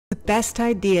best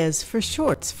ideas for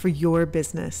shorts for your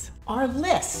business. Our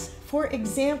lists, for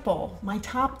example, my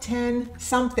top 10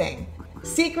 something,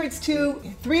 secrets to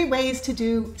 3 ways to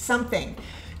do something.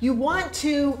 You want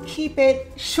to keep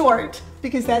it short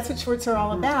because that's what shorts are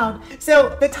all about.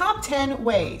 So the top 10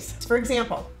 ways, for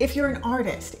example, if you're an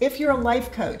artist, if you're a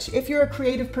life coach, if you're a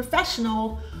creative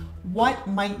professional, what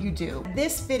might you do?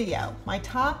 This video, my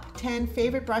top 10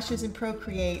 favorite brushes in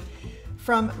Procreate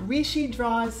from Rishi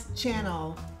Draw's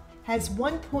channel, has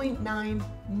 1.9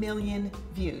 million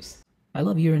views. I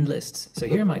love year-end lists, so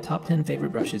here are my top 10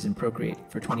 favorite brushes in Procreate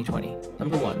for 2020.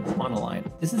 Number 1,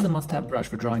 Monoline. This is a must-have brush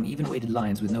for drawing even-weighted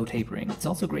lines with no tapering. It's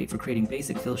also great for creating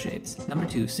basic fill shapes. Number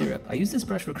 2, Syrup. I use this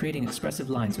brush for creating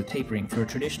expressive lines with tapering for a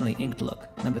traditionally inked look.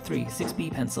 Number 3,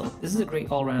 6B Pencil. This is a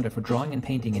great all-rounder for drawing and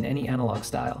painting in any analog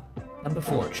style. Number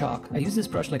 4, Chalk. I use this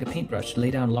brush like a paintbrush to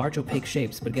lay down large opaque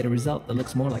shapes but get a result that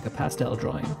looks more like a pastel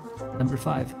drawing. Number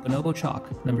 5, Bonobo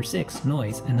Chalk. Number 6,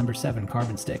 Noise. And number 7,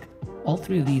 Carbon Stick. All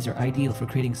 3 of these are ideal for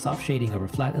creating soft shading over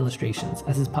flat illustrations,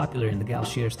 as is popular in the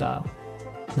Galchier style.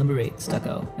 Number 8,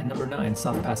 Stucco, and number 9,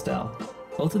 Soft Pastel.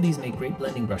 Both of these make great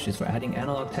blending brushes for adding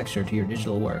analog texture to your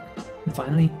digital work. And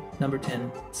finally, number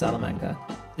 10, Salamanca.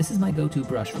 This is my go-to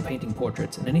brush for painting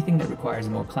portraits and anything that requires a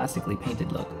more classically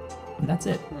painted look. And that's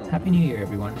it. Happy New Year,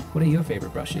 everyone. What are your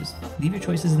favorite brushes? Leave your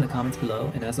choices in the comments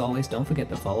below, and as always, don't forget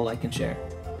to follow, like, and share.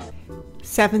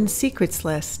 7 secrets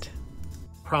list.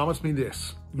 Promise me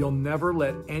this. You'll never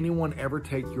let anyone ever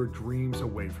take your dreams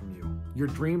away from you. Your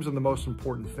dreams are the most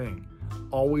important thing.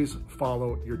 Always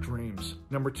follow your dreams.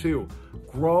 Number 2,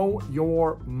 grow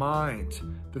your mind.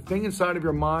 The thing inside of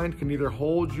your mind can either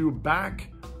hold you back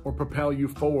or propel you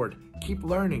forward. Keep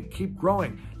learning, keep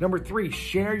growing. Number 3,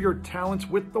 share your talents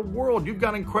with the world. You've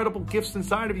got incredible gifts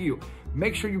inside of you.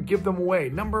 Make sure you give them away.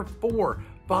 Number 4,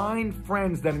 find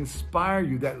friends that inspire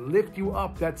you, that lift you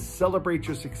up, that celebrate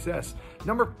your success.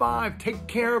 Number 5, take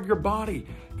care of your body.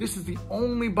 This is the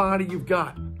only body you've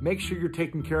got. Make sure you're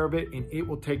taking care of it and it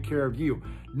will take care of you.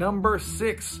 Number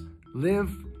 6,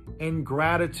 live in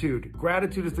gratitude.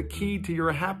 Gratitude is the key to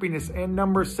your happiness. And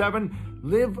number 7,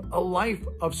 live a life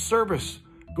of service.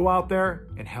 Go out there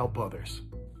and help others.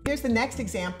 Here's the next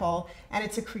example, and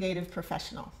it's a creative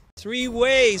professional. 3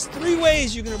 ways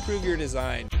you can improve your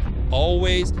design.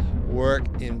 Always work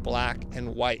in black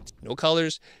and white. No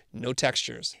colors, no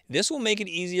textures. This will make it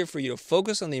easier for you to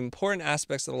focus on the important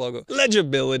aspects of the logo.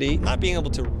 Legibility, not being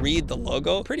able to read the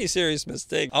logo, pretty serious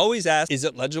mistake. Always ask, is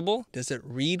it legible? Does it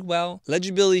read well?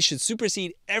 Legibility should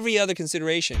supersede every other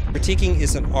consideration. Critiquing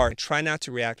is an art. Try not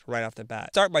to react right off the bat.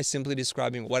 Start by simply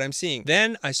describing what I'm seeing.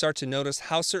 Then I start to notice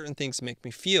how certain things make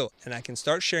me feel, and I can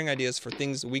start sharing ideas for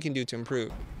things we can do to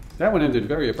improve. That one ended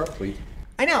very abruptly.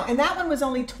 I know, and that one was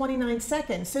only 29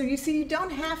 seconds. So you see, you don't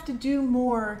have to do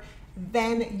more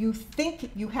than you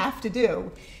think you have to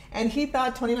do. And he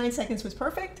thought 29 seconds was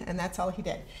perfect, and that's all he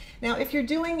did. Now, if you're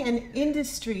doing an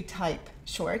industry type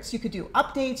shorts, you could do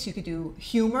updates, you could do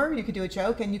humor, you could do a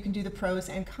joke, and you can do the pros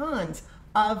and cons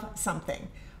of something.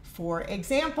 For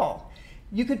example,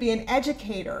 you could be an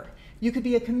educator, you could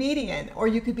be a comedian, or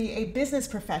you could be a business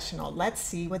professional. Let's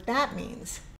see what that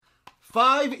means.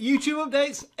 5 YouTube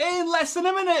updates in less than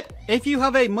a minute. If you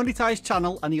have a monetized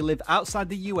channel and you live outside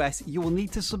the US, you will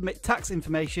need to submit tax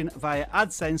information via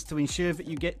AdSense to ensure that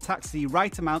you get taxed the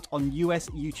right amount on US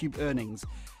YouTube earnings.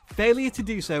 Failure to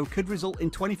do so could result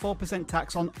in 24%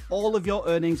 tax on all of your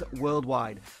earnings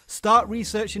worldwide. Start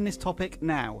researching this topic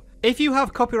now. If you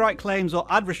have copyright claims or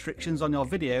ad restrictions on your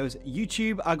videos,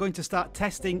 YouTube are going to start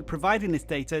testing providing this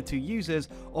data to users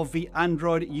of the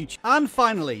Android YouTube. And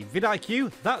finally,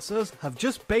 vidIQ, that's us, have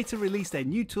just beta released a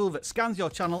new tool that scans your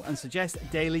channel and suggests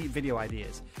daily video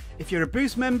ideas. If you're a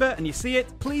Boost member and you see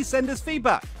it, please send us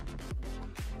feedback.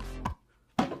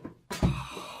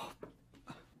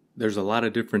 There's a lot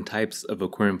of different types of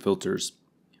aquarium filters,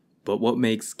 but what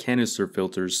makes canister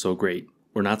filters so great,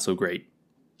 or not so great?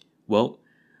 Well,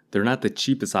 they're not the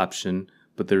cheapest option,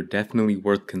 but they're definitely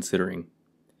worth considering.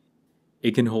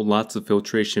 It can hold lots of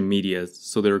filtration media,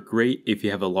 so they're great if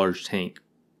you have a large tank.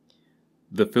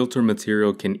 The filter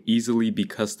material can easily be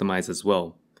customized as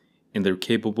well, and they're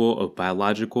capable of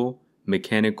biological,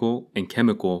 mechanical, and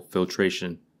chemical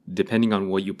filtration, depending on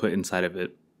what you put inside of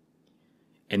it.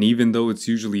 And even though it's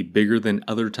usually bigger than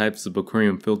other types of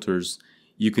aquarium filters,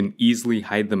 you can easily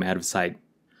hide them out of sight.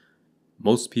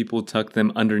 Most people tuck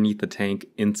them underneath the tank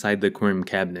inside the aquarium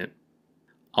cabinet.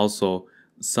 Also,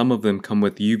 some of them come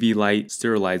with UV light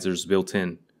sterilizers built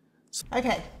in.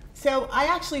 Okay, so I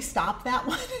actually stopped that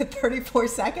one at 34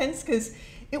 seconds because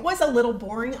it was a little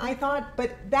boring, I thought,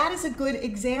 but that is a good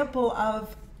example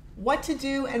of what to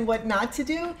do and what not to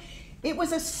do. It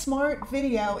was a smart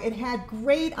video. It had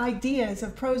great ideas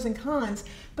of pros and cons,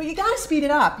 but you gotta speed it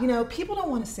up. You know, people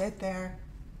don't wanna sit there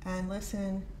and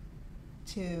listen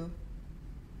to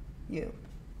you,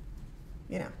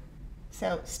 you know.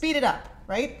 So speed it up,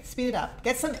 right? Speed it up.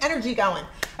 Get some energy going.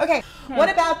 Okay, what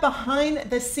about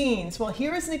behind the scenes? Well,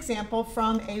 here is an example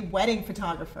from a wedding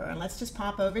photographer, and let's just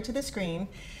pop over to the screen.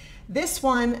 This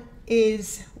one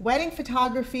is wedding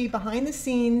photography behind the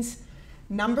scenes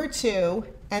 #2,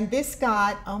 and this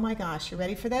got, oh my gosh, you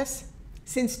ready for this?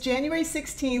 Since January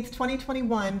 16th,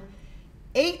 2021,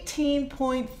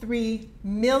 18.3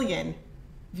 million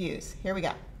views. Here we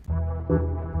go.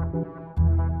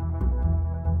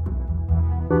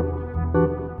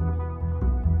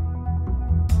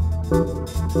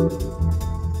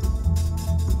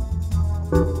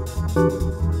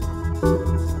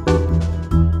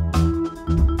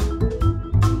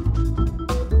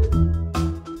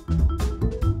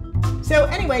 So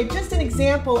anyway, just an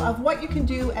example of what you can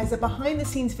do as a behind the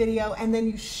scenes video, and then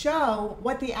you show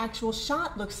what the actual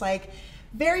shot looks like.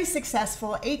 Very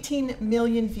successful, 18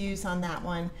 million views on that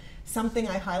one. Something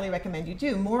I highly recommend you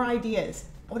do. More ideas.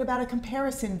 What about a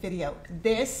comparison video?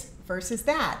 This versus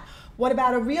that. What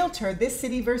about a realtor? This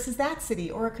city versus that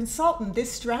city. Or a consultant, this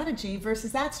strategy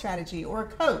versus that strategy. Or a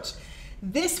coach,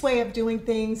 this way of doing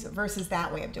things versus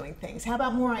that way of doing things. How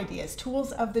about more ideas?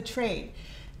 Tools of the trade.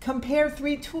 Compare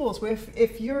 3 tools.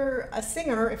 If you're a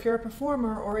singer, if you're a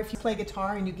performer, or if you play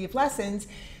guitar and you give lessons,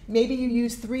 maybe you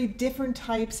use 3 different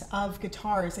types of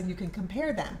guitars and you can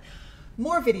compare them.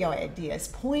 More video ideas.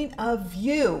 Point of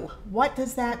view. What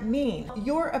does that mean?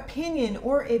 Your opinion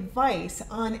or advice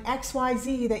on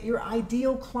XYZ that your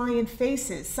ideal client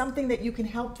faces, something that you can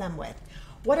help them with.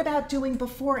 What about doing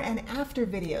before and after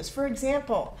videos? For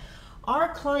example,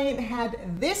 our client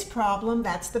had this problem,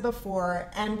 that's the before,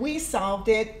 and we solved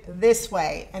it this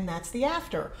way, and that's the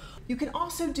after. You can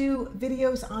also do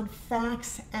videos on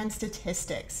facts and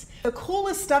statistics. The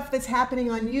coolest stuff that's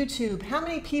happening on YouTube. How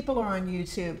many people are on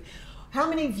YouTube? How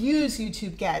many views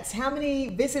YouTube gets, how many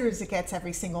visitors it gets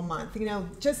every single month. You know,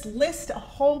 just list a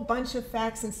whole bunch of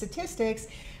facts and statistics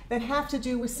that have to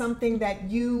do with something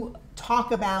that you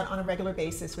talk about on a regular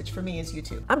basis, which for me is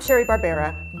YouTube. I'm Sheri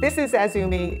Barbera. This is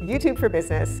Azumi, YouTube for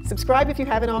Business. Subscribe if you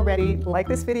haven't already, like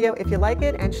this video if you like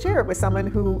it, and share it with someone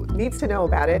who needs to know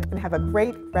about it, and have a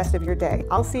great rest of your day.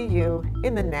 I'll see you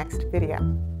in the next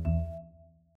video.